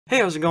Hey,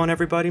 how's it going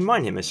everybody? My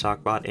name is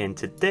SockBot, and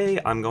today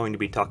I'm going to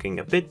be talking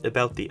a bit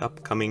about the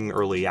upcoming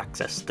early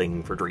access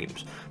thing for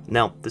Dreams.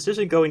 Now, this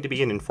isn't going to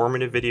be an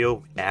informative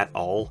video at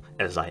all,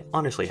 as I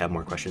honestly have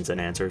more questions than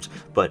answers,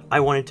 but I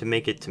wanted to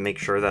make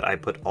sure that I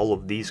put all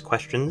of these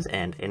questions,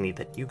 and any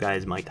that you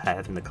guys might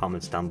have in the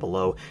comments down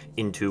below,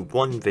 into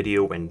one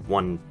video in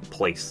one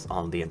place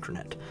on the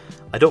internet.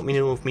 I don't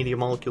know if Media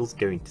Molecule's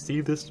going to see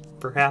this,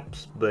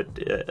 perhaps, but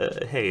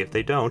hey, if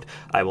they don't,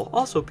 I will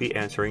also be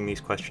answering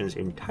these questions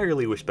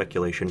entirely with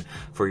speculation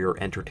for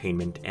your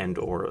entertainment and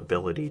or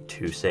ability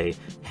to say,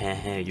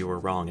 heh, you were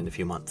wrong in a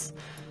few months.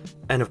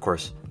 And of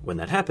course, when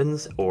that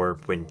happens, or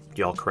when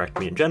y'all correct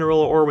me in general,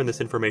 or when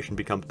this information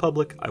becomes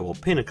public, I will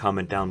pin a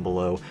comment down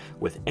below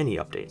with any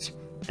updates.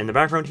 In the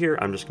background here,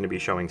 I'm just going to be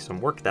showing some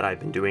work that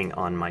I've been doing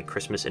on my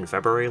Christmas in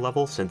February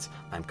level, since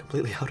I'm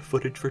completely out of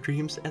footage for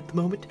Dreams at the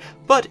moment.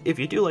 But if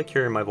you do like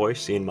hearing my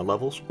voice, seeing my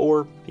levels,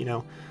 or, you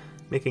know,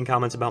 making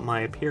comments about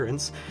my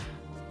appearance,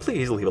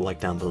 please leave a like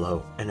down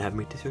below and have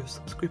me to your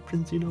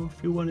subscriptions, you know,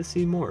 if you want to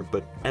see more.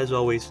 But as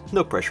always,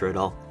 no pressure at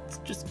all. It's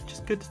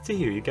just good to see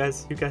you. You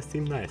guys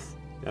seem nice.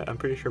 I'm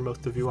pretty sure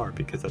most of you are,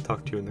 because I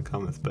talked to you in the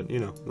comments, but you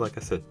know, like I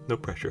said, no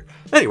pressure.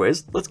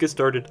 Anyways, let's get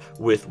started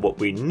with what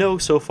we know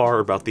so far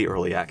about the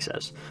early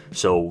access.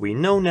 So we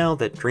know now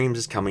that Dreams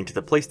is coming to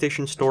the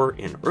PlayStation Store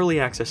in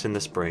early access in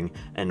the spring,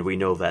 and we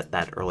know that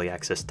that early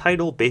access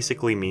title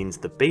basically means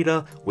the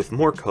beta with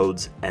more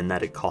codes and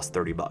that it costs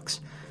 $30.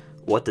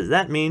 What does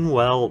that mean?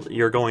 Well,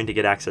 you're going to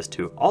get access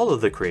to all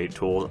of the create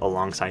tools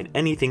alongside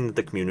anything that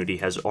the community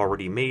has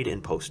already made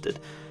and posted.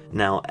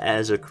 Now,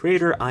 as a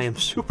creator, I am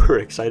super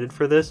excited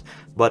for this,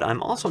 but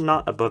I'm also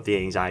not above the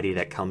anxiety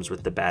that comes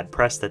with the bad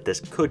press that this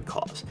could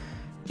cause.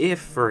 If,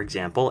 for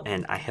example,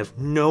 and I have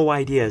no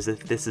idea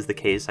if this is the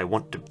case, I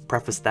want to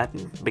preface that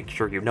and make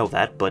sure you know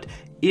that, but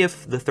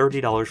if the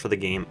 $30 for the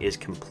game is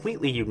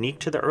completely unique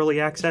to the early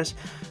access,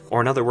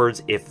 or in other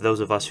words, if those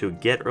of us who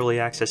get early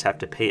access have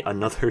to pay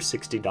another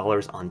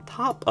 $60 on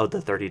top of the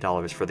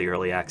 $30 for the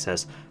early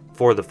access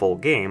for the full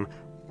game,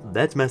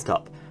 that's messed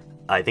up.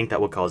 I think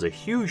that would cause a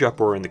huge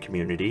uproar in the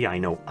community. I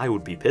know I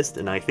would be pissed,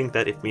 and I think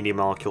that if Media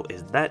Molecule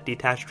is that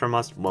detached from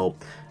us, well,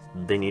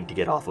 they need to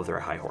get off of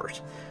their high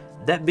horse.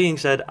 That being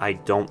said, I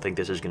don't think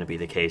this is going to be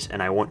the case,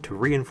 and I want to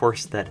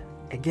reinforce that,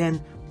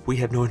 again, we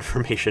have no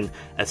information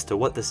as to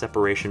what the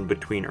separation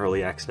between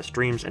early access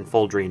Dreams and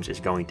full Dreams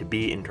is going to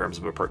be in terms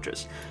of a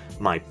purchase.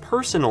 My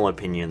personal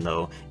opinion,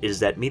 though, is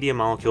that Media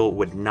Molecule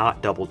would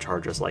not double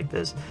charge us like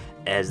this,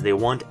 as they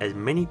want as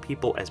many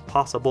people as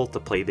possible to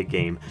play the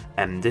game,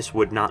 and this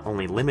would not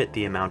only limit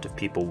the amount of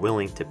people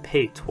willing to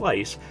pay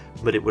twice,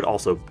 but it would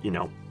also, you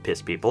know,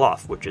 piss people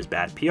off, which is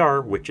bad PR,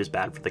 which is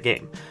bad for the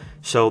game.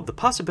 So the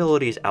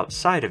possibilities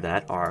outside of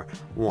that are,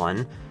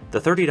 1,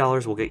 the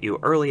 $30 will get you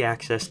early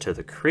access to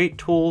the create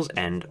tools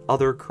and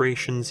other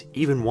creations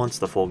even once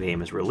the full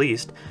game is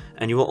released,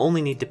 and you will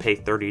only need to pay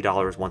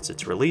 $30 once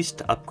it's released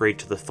to upgrade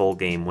to the full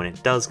game when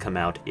it does come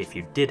out if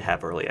you did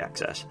have early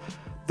access.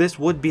 This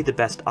would be the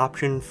best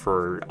option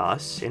for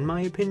us, in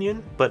my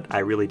opinion, but I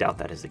really doubt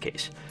that is the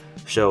case.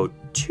 So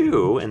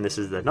 2, and this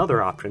is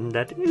another option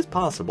that is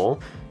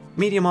possible,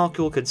 Media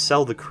Molecule could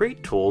sell the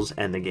create tools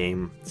and the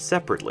game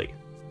separately,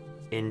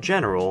 in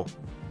general,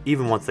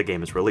 even once the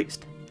game is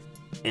released.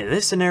 In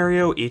this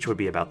scenario, each would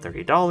be about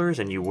 $30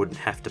 and you wouldn't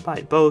have to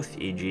buy both,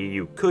 e.g.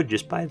 you could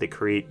just buy the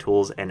create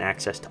tools and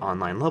access to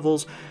online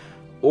levels,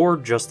 or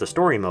just the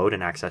story mode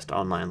and access to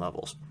online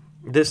levels.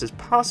 This is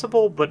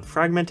possible, but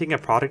fragmenting a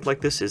product like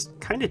this is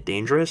kind of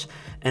dangerous,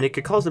 and it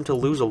could cause them to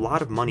lose a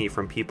lot of money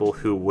from people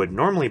who would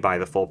normally buy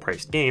the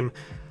full-priced game,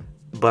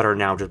 but are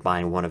now just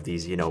buying one of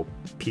these, you know,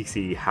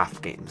 PC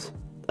half games.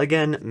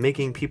 Again,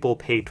 making people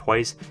pay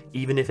twice,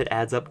 even if it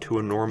adds up to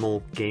a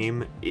normal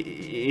game,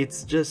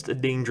 it's just a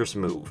dangerous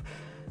move.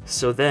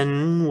 So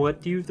then,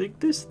 what do you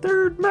think this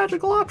third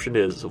magical option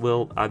is?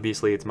 Well,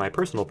 obviously it's my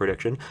personal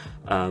prediction,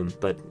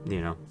 but, you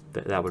know,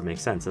 that would make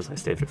sense since I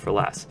saved it for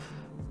last.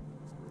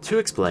 To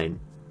explain,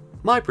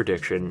 my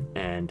prediction,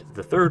 and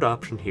the third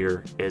option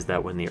here, is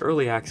that when the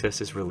early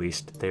access is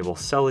released, they will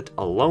sell it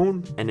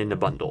alone and in a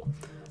bundle.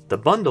 The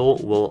bundle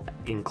will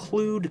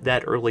include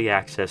that early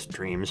access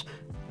Dreams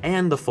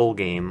and the full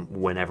game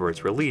whenever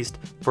it's released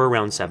for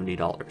around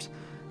 $70.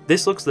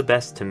 This looks the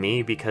best to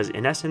me because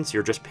in essence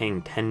you're just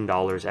paying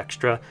 $10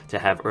 extra to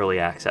have early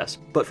access.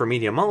 But for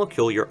Media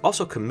Molecule, you're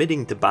also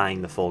committing to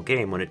buying the full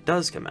game when it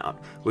does come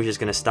out, which is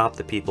going to stop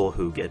the people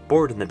who get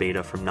bored in the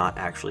beta from not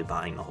actually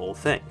buying the whole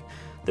thing.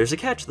 There's a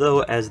catch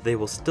though, as they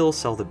will still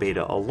sell the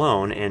beta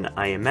alone, and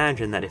I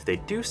imagine that if they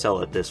do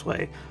sell it this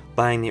way,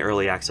 buying the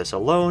early access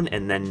alone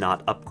and then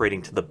not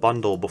upgrading to the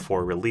bundle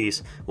before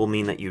release will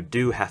mean that you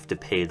do have to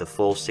pay the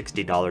full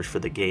 $60 for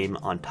the game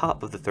on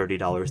top of the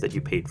 $30 that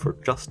you paid for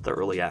just the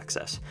early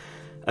access.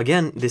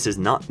 Again, this is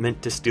not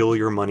meant to steal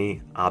your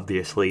money,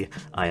 obviously.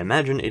 I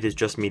imagine it is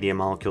just Media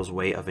Molecule's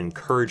way of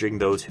encouraging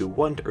those who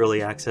want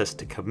early access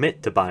to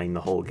commit to buying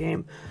the whole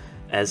game.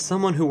 As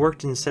someone who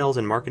worked in sales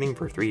and marketing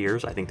for 3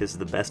 years, I think this is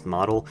the best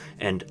model,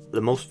 and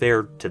the most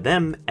fair to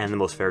them, and the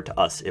most fair to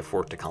us if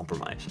we're to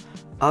compromise.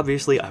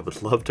 Obviously, I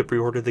would love to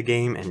pre-order the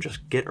game and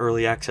just get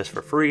early access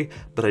for free,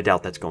 but I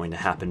doubt that's going to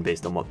happen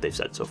based on what they've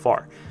said so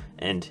far.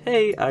 And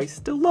hey, I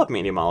still love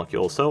Media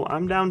Molecule, so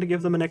I'm down to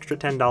give them an extra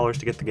 $10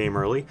 to get the game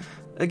early.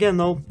 Again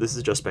though, this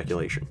is just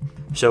speculation.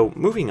 So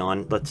moving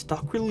on, let's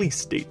talk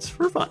release dates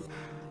for fun.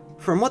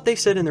 From what they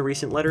said in the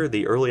recent letter,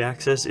 the early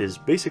access is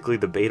basically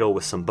the beta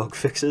with some bug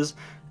fixes.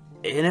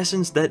 In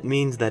essence, that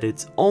means that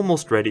it's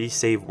almost ready,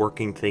 save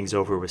working things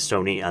over with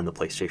Sony and the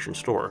PlayStation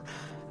Store.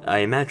 I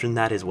imagine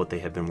that is what they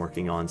have been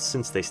working on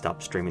since they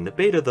stopped streaming the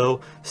beta though,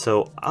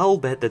 so I'll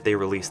bet that they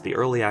release the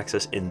early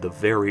access in the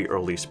very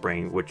early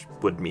spring, which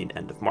would mean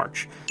end of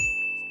March.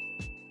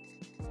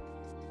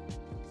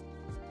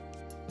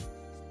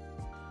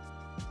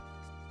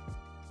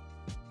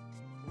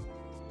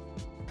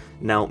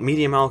 Now,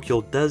 Media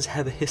Molecule does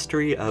have a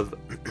history of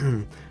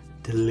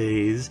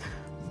delays,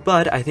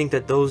 but I think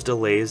that those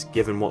delays,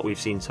 given what we've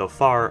seen so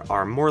far,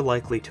 are more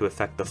likely to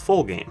affect the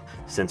full game,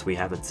 since we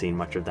haven't seen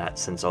much of that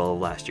since all of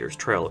last year's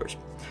trailers.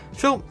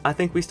 So, I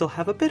think we still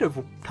have a bit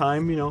of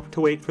time,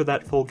 to wait for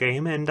that full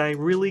game, and I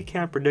really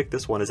can't predict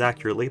this one as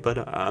accurately,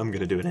 but I'm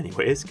gonna do it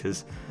anyways,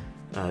 because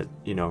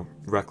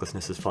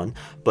recklessness is fun.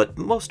 But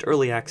most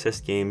early access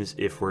games,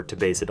 if we're to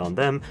base it on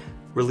them,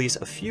 release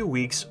a few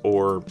weeks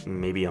or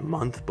maybe a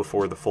month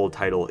before the full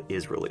title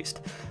is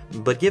released.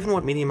 But given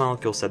what Media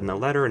Molecule said in the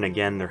letter, and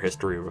again their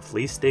history of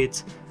release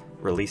dates,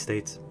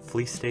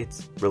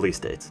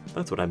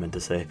 that's what I meant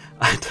to say,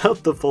 I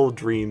doubt the full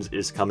Dreams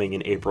is coming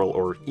in April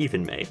or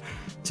even May.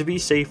 To be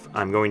safe,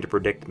 I'm going to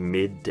predict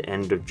mid to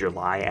end of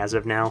July as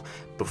of now.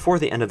 Before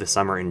the end of the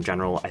summer in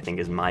general, I think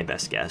is my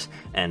best guess,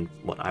 and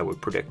what I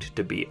would predict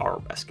to be our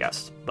best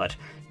guess. But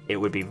it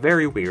would be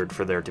very weird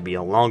for there to be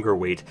a longer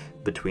wait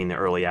between the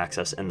early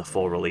access and the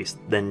full release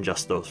than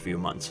just those few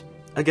months.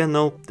 Again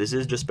though, this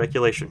is just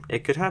speculation.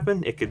 It could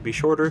happen, it could be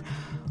shorter,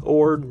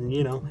 or,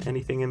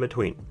 anything in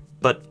between.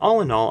 But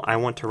all in all, I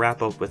want to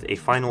wrap up with a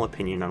final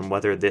opinion on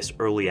whether this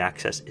early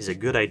access is a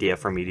good idea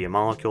for Media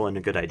Molecule and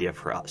a good idea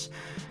for us.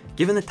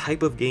 Given the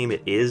type of game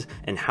it is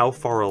and how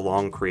far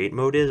along Create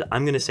Mode is,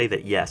 I'm going to say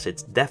that yes,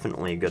 it's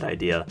definitely a good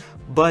idea,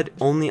 but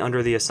only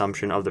under the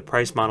assumption of the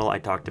price model I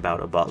talked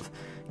about above.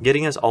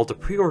 Getting us all to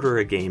pre-order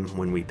a game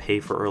when we pay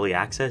for early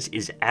access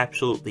is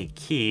absolutely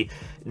key,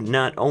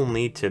 not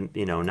only to,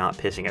 not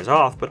pissing us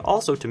off, but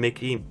also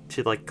to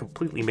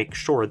completely make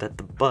sure that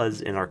the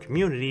buzz in our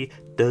community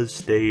does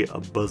stay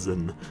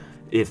a-buzzin'.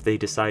 If they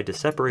decide to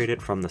separate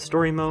it from the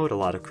story mode, a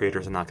lot of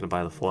creators are not going to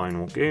buy the full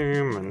annual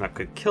game, and that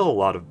could kill a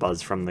lot of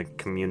buzz from the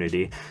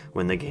community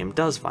when the game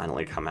does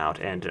finally come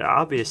out, and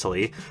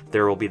obviously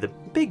there will be the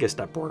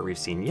biggest uproar we've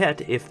seen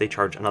yet if they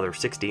charge another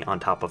 $60 on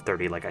top of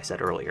 $30 like I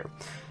said earlier.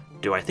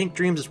 Do I think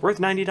Dreams is worth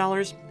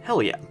 $90?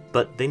 Hell yeah,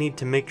 but they need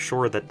to make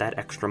sure that that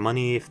extra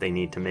money, if they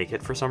need to make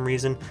it for some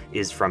reason,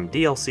 is from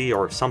DLC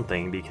or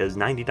something, because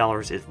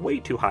 $90 is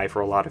way too high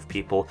for a lot of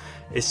people,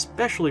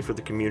 especially for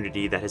the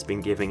community that has been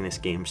giving this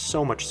game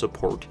so much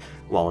support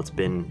while it's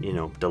been,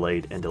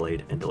 delayed and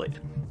delayed and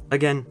delayed.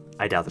 Again,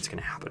 I doubt that's going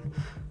to happen.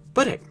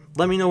 But hey,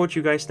 let me know what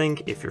you guys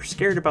think. If you're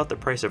scared about the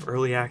price of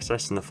early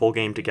access and the full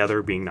game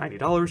together being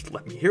 $90,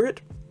 let me hear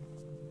it.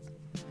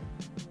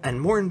 And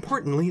more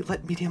importantly,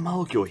 let Media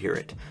Molecule hear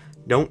it.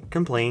 Don't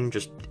complain,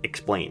 just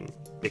explain.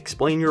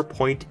 Explain your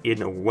point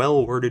in a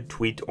well-worded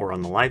tweet or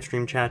on the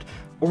livestream chat,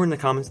 or in the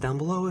comments down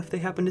below if they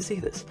happen to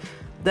see this.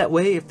 That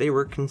way, if they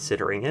were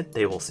considering it,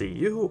 they will see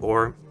you,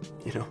 or,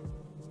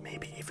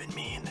 maybe even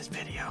me in this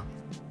video.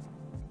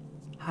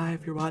 Hi,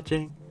 if you're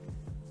watching.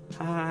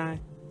 Hi.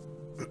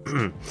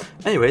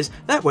 Anyways,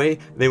 that way,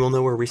 they will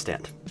know where we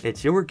stand.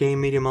 It's your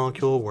game, Media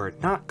Molecule. We're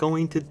not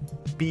going to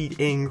be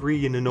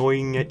angry and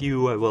annoying at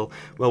you.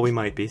 Well, we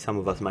might be. Some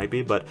of us might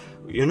be, but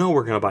we're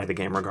gonna buy the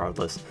game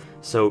regardless.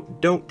 So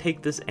don't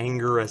take this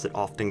anger, as it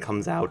often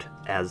comes out,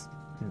 as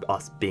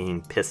us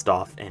being pissed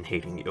off and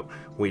hating you.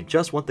 We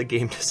just want the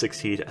game to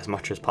succeed as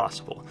much as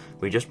possible.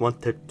 We just want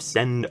to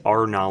send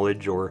our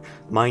knowledge, or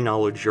my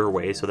knowledge, your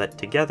way, so that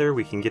together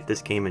we can get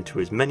this game into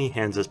as many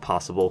hands as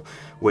possible,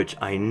 which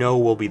I know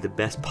will be the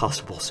best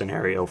possible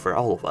scenario for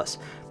all of us.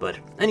 But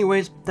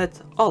anyways,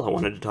 that's all I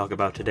wanted to talk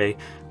about today.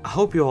 I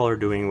hope you all are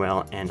doing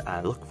well, and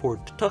I look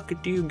forward to talking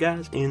to you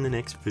guys in the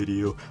next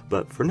video.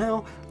 But for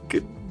now,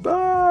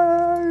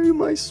 goodbye,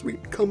 my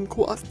sweet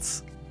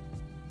kumquats.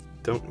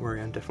 Don't worry,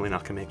 I'm definitely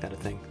not gonna make that a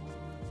thing.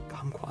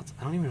 Kumquats.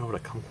 I don't even know what a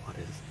kumquat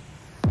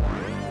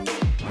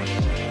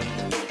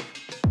is.